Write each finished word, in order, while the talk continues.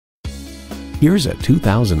Here's a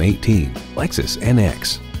 2018 Lexus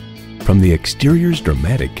NX. From the exterior's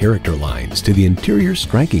dramatic character lines to the interior's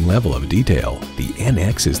striking level of detail, the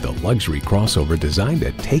NX is the luxury crossover designed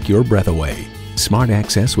to take your breath away. Smart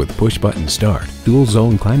access with push-button start,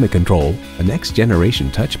 dual-zone climate control, a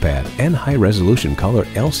next-generation touchpad, and high-resolution color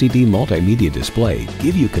LCD multimedia display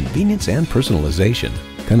give you convenience and personalization.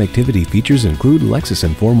 Connectivity features include Lexus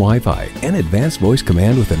Inform Wi-Fi and advanced voice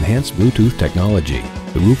command with enhanced Bluetooth technology.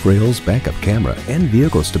 The roof rails, backup camera, and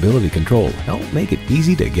vehicle stability control help make it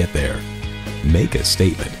easy to get there. Make a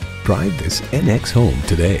statement. Drive this NX home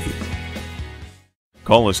today.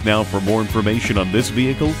 Call us now for more information on this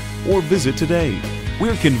vehicle or visit today.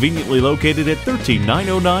 We're conveniently located at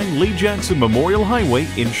 13909 Lee Jackson Memorial Highway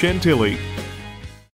in Chantilly.